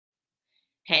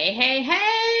Hey, hey,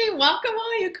 hey! Welcome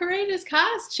all you courageous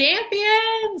cause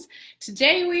champions!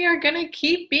 Today we are gonna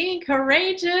keep being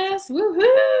courageous.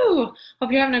 Woohoo!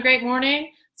 Hope you're having a great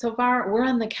morning. So far, we're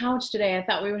on the couch today. I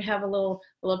thought we would have a little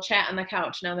chat on the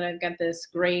couch now that I've got this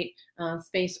great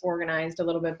space organized a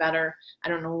little bit better. I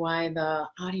don't know why the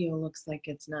audio looks like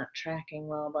it's not tracking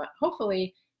well, but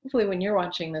hopefully when you're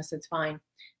watching this, it's fine.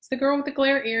 It's the girl with the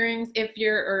glare earrings. If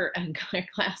you're and glare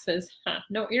glasses,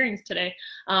 no earrings today.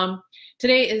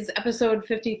 Today is episode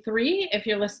 53 if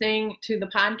you're listening to the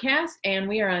podcast, and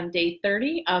we are on day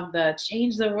 30 of the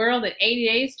Change the World in 80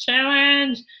 Days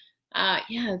challenge.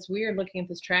 Yeah, it's weird looking at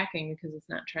this tracking because it's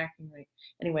not tracking right.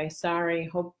 Anyway, sorry.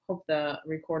 Hope the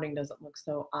recording doesn't look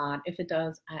so odd. If it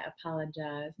does, I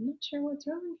apologize. I'm not sure what's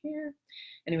wrong here.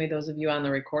 Anyway, those of you on the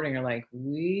recording are like,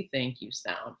 we think you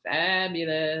sound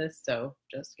fabulous. So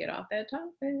just get off that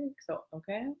topic. So,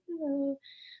 okay.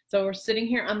 So we're sitting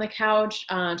here on the couch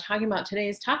talking about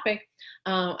today's topic.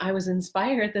 I was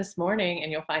inspired this morning,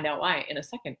 and you'll find out why in a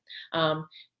second,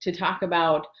 to talk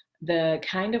about the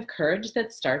kind of courage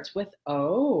that starts with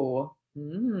O.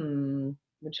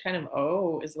 Which kind of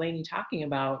O is Lainey talking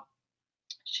about?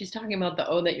 She's talking about the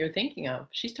O that you're thinking of.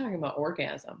 She's talking about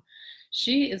orgasm.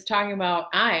 I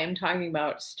am talking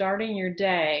about starting your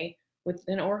day with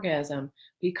an orgasm,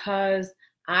 because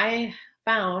I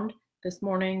found this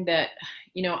morning that,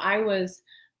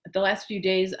 the last few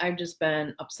days, I've just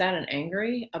been upset and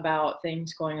angry about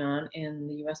things going on in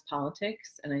the U.S.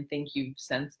 politics. And I think you've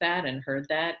sensed that and heard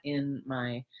that in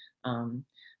my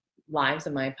lives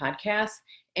and my podcasts.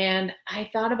 And I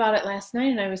thought about it last night,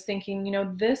 and I was thinking,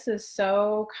 this is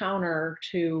so counter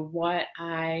to what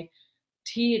I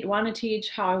want to teach,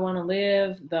 how I want to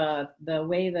live, the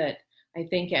way that I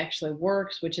think actually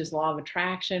works, which is law of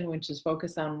attraction, which is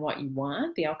focus on what you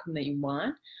want, the outcome that you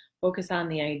want. Focus on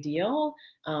the ideal,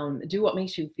 do what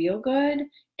makes you feel good,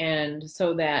 and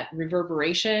so that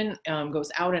reverberation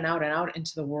goes out and out and out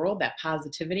into the world, that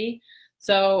positivity.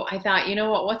 So I thought,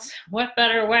 what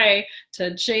better way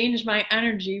to change my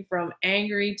energy from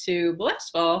angry to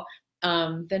blissful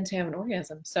than to have an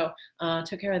orgasm. So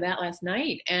took care of that last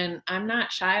night, and I'm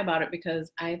not shy about it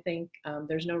because I think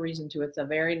there's no reason to. It's a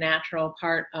very natural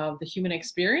part of the human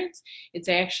experience. It's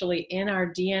actually in our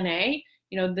DNA.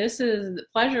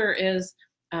 Pleasure is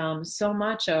so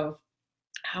much of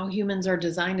how humans are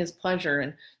designed as pleasure,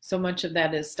 and so much of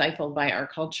that is stifled by our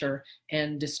culture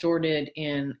and distorted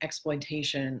in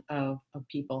exploitation of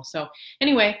people. So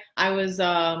anyway, I was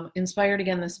inspired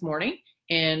again this morning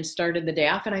and started the day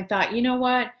off, and I thought,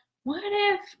 what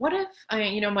if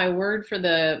my words for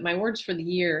the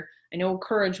year, I know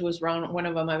courage was one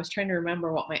of them. I was trying to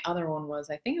remember what my other one was.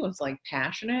 I think it was like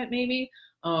passionate, maybe.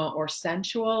 Or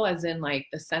sensual, as in like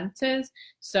the senses.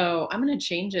 So I'm going to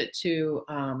change it to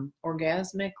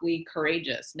orgasmically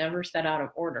courageous, never set out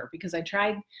of order, because I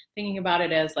tried thinking about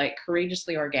it as like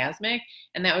courageously orgasmic,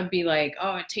 and that would be like,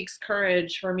 oh, it takes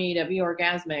courage for me to be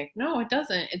orgasmic. No, it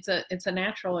doesn't. It's a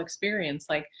natural experience.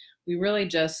 Like, we really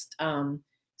just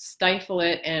stifle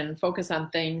it and focus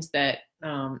on things that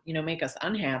make us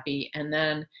unhappy, and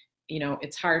then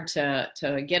it's hard to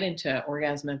get into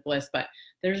orgasmic bliss, but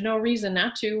there's no reason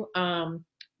not to.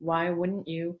 Why wouldn't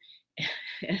you?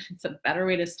 It's a better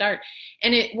way to start.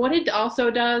 And what it also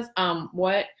does,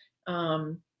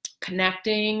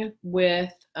 connecting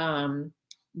with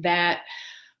that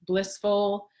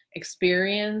blissful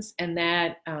experience, and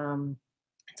that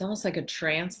it's almost like a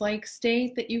trance-like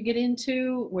state that you get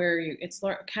into, where it's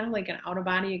kind of like an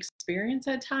out-of-body experience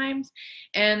at times.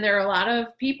 And there are a lot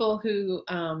of people who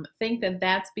think that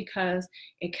that's because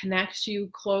it connects you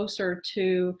closer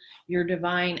to your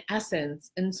divine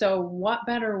essence. And so what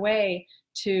better way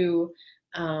to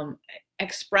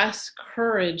express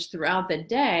courage throughout the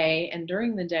day and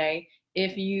during the day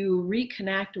if you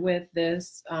reconnect with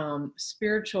this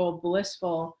spiritual,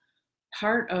 blissful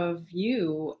part of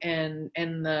you, and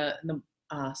the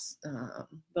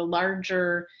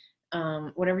larger,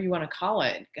 whatever you want to call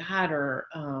it, God, or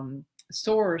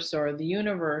source, or the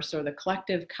universe, or the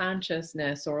collective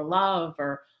consciousness, or love,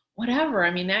 or whatever.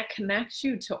 I mean, that connects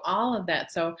you to all of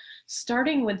that. So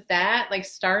starting with that, like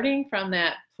starting from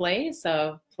that place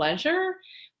of pleasure,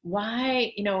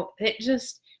 why,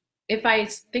 if I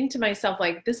think to myself,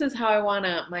 like, this is how I want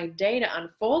my day to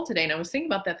unfold today. And I was thinking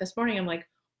about that this morning. I'm like,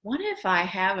 what if I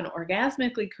have an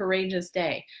orgasmically courageous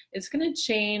day? It's going to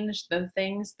change the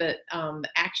things that, the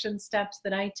action steps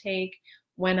that I take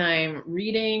when I'm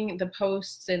reading the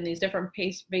posts in these different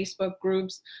Facebook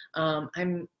groups. I'm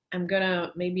going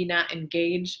to maybe not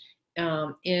engage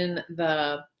in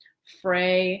the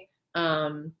fray,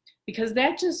 because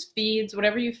that just feeds,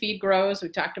 whatever you feed grows. We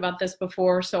talked about this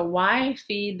before. So why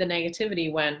feed the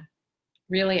negativity when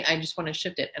really I just want to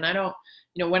shift it? And I don't,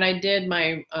 when I did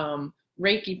my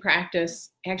Reiki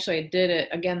practice, actually I did it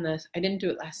again I didn't do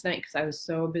it last night because I was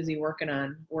so busy working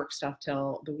on work stuff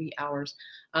till the wee hours.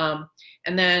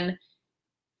 And then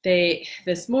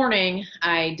this morning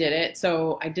I did it.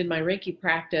 So I did my Reiki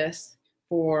practice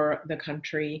for the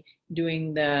country,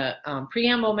 doing the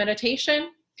preamble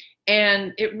meditation.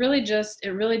 And it really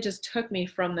just took me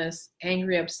from this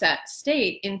angry, upset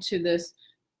state into this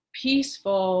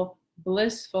peaceful,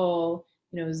 blissful,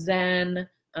 Zen,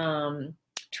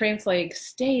 trance-like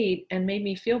state, and made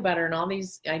me feel better. And all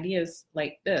these ideas,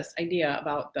 like this idea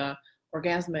about the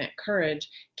orgasmic courage,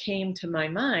 came to my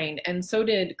mind. And so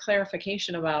did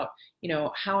clarification about,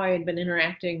 how I had been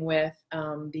interacting with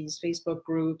these Facebook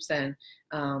groups and,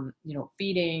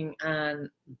 feeding on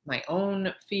my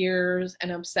own fears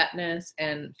and upsetness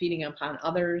and feeding upon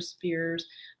others' fears.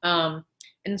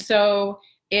 And so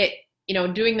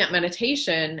doing that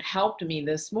meditation helped me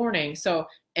this morning. So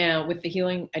with the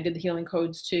healing, I did the healing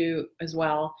codes too as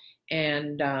well.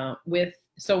 And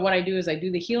so what I do is I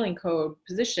do the healing code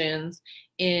positions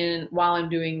while I'm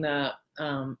doing the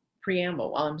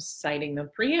preamble, while I'm citing the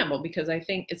preamble, because I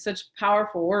think it's such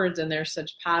powerful words and there's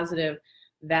such positive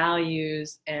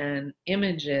values and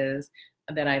images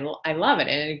that I love it,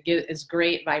 and it's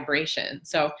great vibration.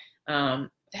 So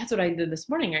that's what I did this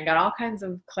morning. I got all kinds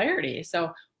of clarity.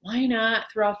 So why not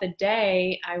throughout the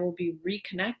day, I will be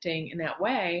reconnecting in that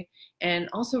way, and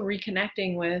also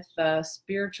reconnecting with the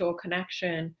spiritual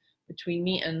connection between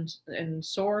me and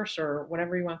source, or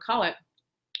whatever you want to call it,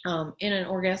 in an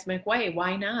orgasmic way.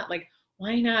 Why not?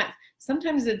 Why not?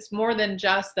 Sometimes it's more than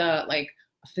just a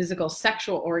physical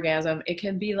sexual orgasm. It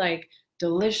can be like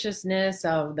deliciousness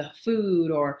of the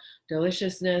food, or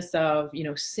deliciousness of,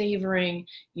 savoring,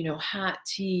 hot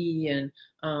tea, and,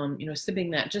 sipping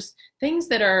that, just things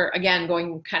that are, again,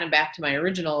 going kind of back to my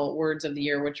original words of the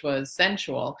year, which was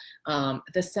sensual,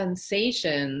 the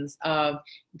sensations of,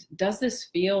 does this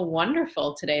feel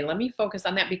wonderful today? Let me focus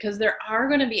on that, because there are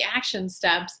going to be action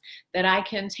steps that I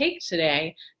can take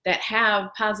today that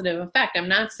have positive effect. I'm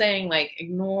not saying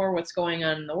ignore what's going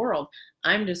on in the world.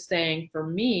 I'm just saying, for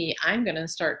me, I'm going to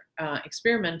start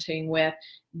experimenting with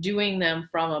doing them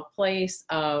from a place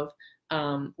of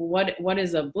what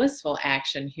is a blissful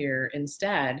action here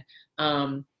instead.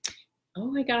 Oh,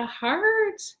 I got a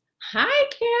heart. Hi,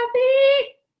 Kathy.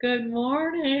 Good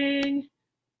morning.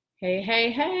 Hey,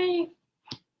 hey, hey.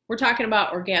 We're talking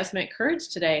about orgasmic courage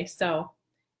today. So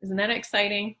isn't that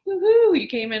exciting? Woohoo, you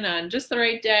came in on just the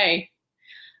right day.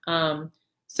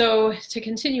 So to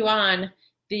continue on,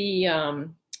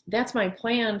 that's my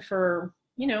plan for,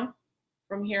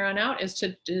 from here on out, is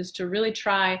to really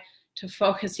try to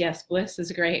focus. Yes, bliss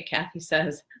is great, Kathy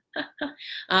says.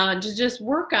 To just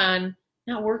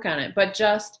not work on it, but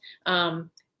just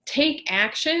take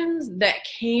actions that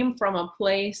came from a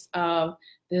place of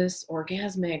this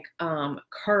orgasmic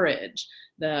courage,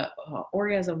 the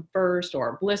orgasm first,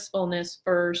 or blissfulness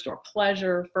first, or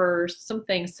pleasure first,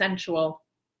 something sensual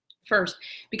first,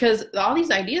 because all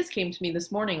these ideas came to me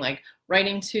this morning, like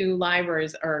writing to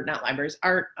libraries, or not libraries,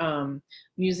 art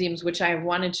museums, which I've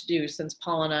wanted to do since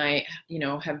Paul and I,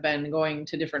 have been going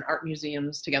to different art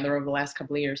museums together over the last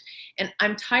couple of years. And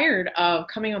I'm tired of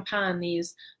coming upon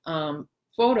these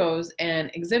photos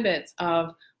and exhibits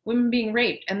of women being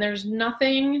raped, and there's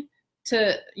nothing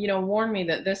to, warn me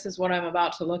that this is what I'm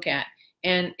about to look at.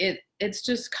 And it's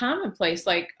just commonplace,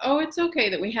 oh, it's okay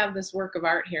that we have this work of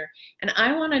art here. And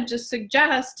I want to just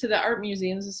suggest to the art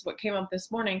museums, this is what came up this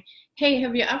morning, hey,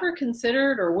 have you ever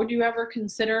considered, or would you ever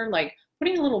consider,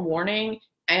 putting a little warning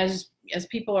as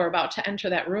people are about to enter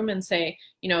that room, and say,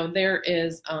 there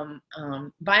is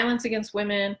violence against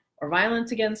women, or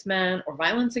violence against men, or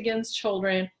violence against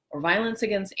children, or violence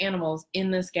against animals in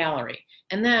this gallery.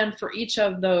 And then for each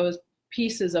of those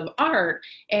pieces of art,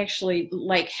 actually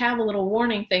have a little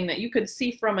warning thing that you could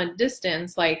see from a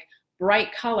distance,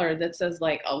 bright color that says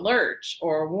alert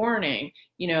or warning.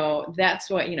 That's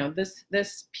what,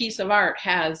 this piece of art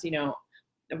has,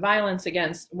 violence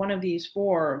against one of these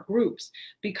 4 groups,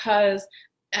 because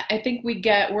I think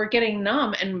we're getting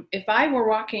numb. And if I were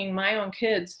walking my own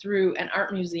kids through an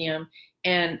art museum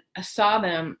and saw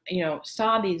them,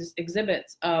 saw these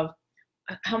exhibits of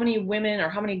how many women or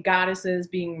how many goddesses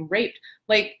being raped,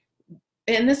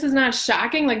 and this is not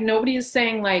shocking, nobody is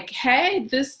saying hey,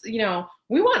 this,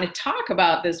 we want to talk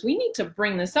about this, we need to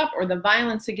bring this up, or the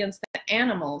violence against the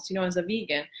animals, as a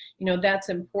vegan, that's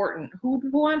important. Who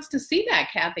wants to see that?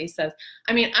 Kathy says.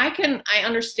 I mean, I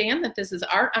understand that this is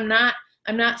art. I'm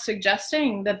not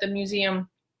suggesting that the museum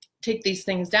take these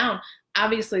things down.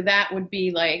 Obviously that would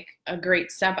be like a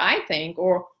great step, I think,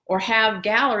 or have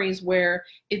galleries where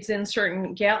it's in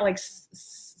certain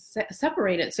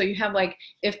separate it. So you have like,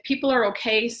 if people are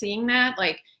okay seeing that,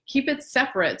 like keep it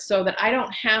separate so that I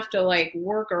don't have to like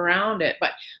work around it.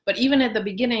 But even at the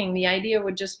beginning, the idea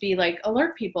would just be like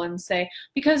alert people and say,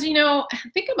 because, you know,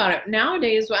 think about it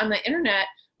nowadays on the internet,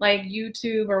 like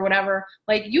YouTube or whatever,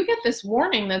 like you get this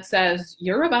warning that says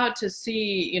you're about to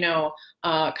see, you know,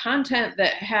 content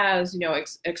that has, you know,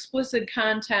 explicit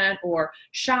content or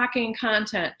shocking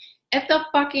content. At the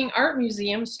fucking art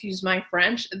museum, excuse my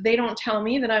French, they don't tell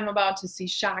me that I'm about to see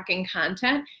shocking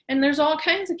content. And there's all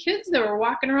kinds of kids that were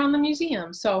walking around the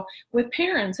museum. So with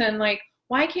parents, and like,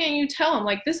 why can't you tell them,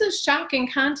 like, this is shocking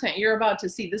content you're about to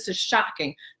see. This is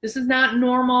shocking. This is not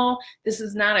normal. This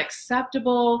is not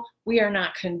acceptable. We are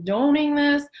not condoning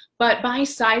this. But by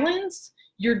silence,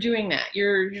 you're doing that.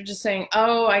 You're just saying,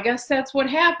 oh, I guess that's what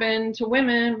happened to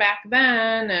women back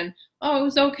then, and oh, it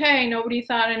was okay. Nobody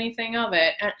thought anything of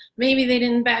it. And maybe they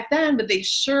didn't back then, but they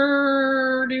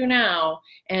sure do now.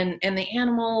 And the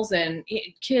animals and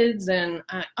kids and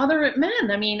other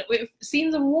men. I mean,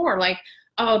 scenes of war, like,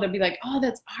 oh, they'll be like, oh,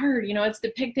 that's art. You know, it's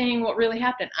depicting what really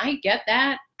happened. I get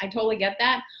that. I totally get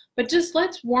that. But just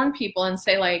let's warn people and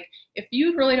say, like, if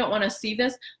you really don't want to see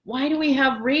this, why do we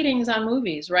have ratings on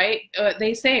movies, right?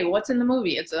 They say, what's in the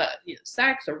movie? It's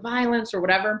sex or violence or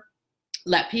whatever.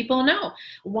 Let people know.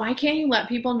 Why can't you let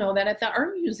people know that at the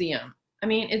art museum? I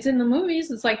mean, it's in the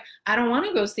movies. It's like, I don't want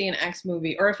to go see an X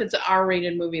movie. Or if it's an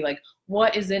R-rated movie, like,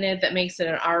 what is in it that makes it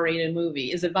an R-rated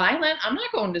movie? Is it violent? I'm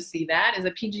not going to see that. Is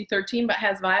it PG-13 but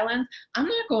has violence? I'm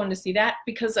not going to see that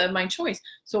because of my choice.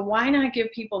 So why not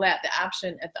give people the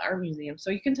option at the art museum? So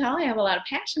you can tell I have a lot of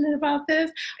passion about this.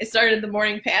 I started the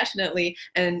morning passionately,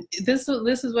 and this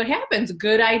is what happens.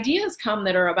 Good ideas come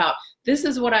that are about, this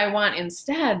is what I want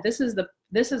instead. This is the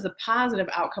positive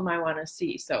outcome I want to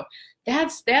see. So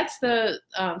that's the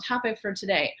topic for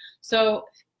today. So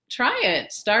try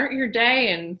it. Start your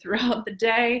day, and throughout the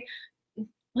day,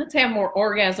 let's have more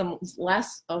orgasms,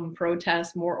 less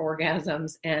protests, more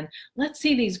orgasms, and let's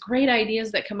see these great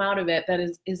ideas that come out of it that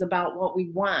is about what we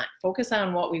want. Focus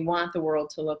on what we want the world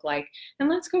to look like, and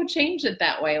let's go change it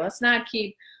that way. Let's not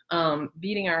keep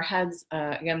beating our heads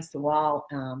against the wall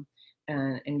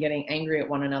and getting angry at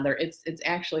one another. It's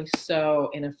actually so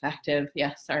ineffective.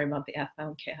 Yeah, sorry about the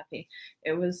F-bomb, Kathy.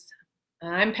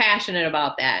 I'm passionate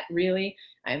about that, really.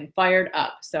 I'm fired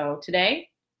up. So tonight,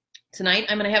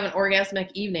 I'm going to have an orgasmic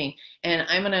evening, and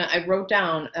I wrote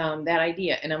down that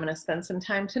idea, and I'm going to spend some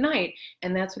time tonight,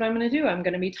 and that's what I'm going to do. I'm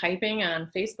going to be typing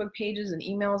on Facebook pages and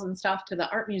emails and stuff to the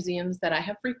art museums that I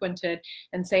have frequented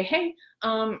and say, hey,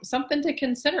 something to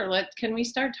consider. Can we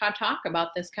start to talk about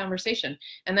this conversation?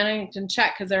 And then I can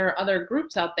check, because there are other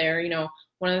groups out there. You know,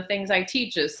 one of the things I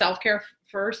teach is self-care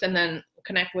first, and then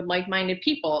connect with like-minded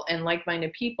people. And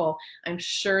like-minded people, I'm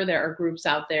sure there are groups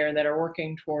out there that are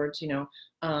working towards, you know,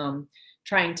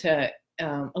 trying to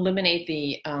eliminate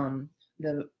the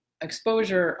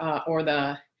exposure or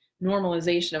the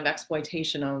normalization of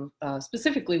exploitation of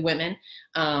specifically women,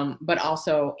 but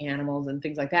also animals and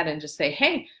things like that, and just say,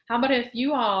 hey, how about if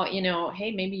you all, you know,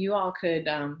 hey, maybe you all could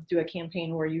do a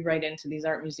campaign where you write into these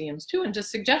art museums too and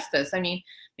just suggest this. I mean,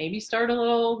 maybe start a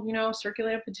little, you know,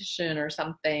 circulate a petition or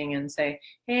something and say,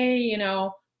 hey, you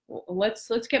know, let's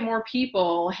get more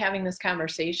people having this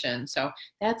conversation. So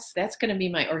that's going to be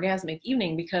my orgasmic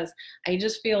evening, because I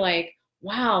just feel like,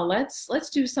 wow, let's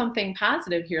do something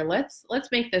positive here. Let's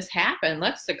make this happen.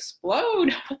 Let's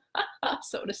explode,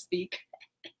 so to speak.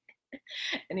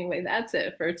 Anyway, that's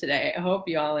it for today. I hope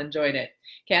you all enjoyed it.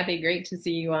 Kathy, great to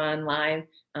see you on live.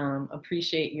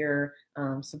 Appreciate your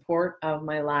support of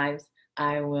my lives.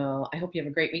 I hope you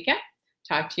have a great weekend.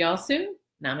 Talk to you all soon.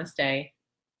 Namaste.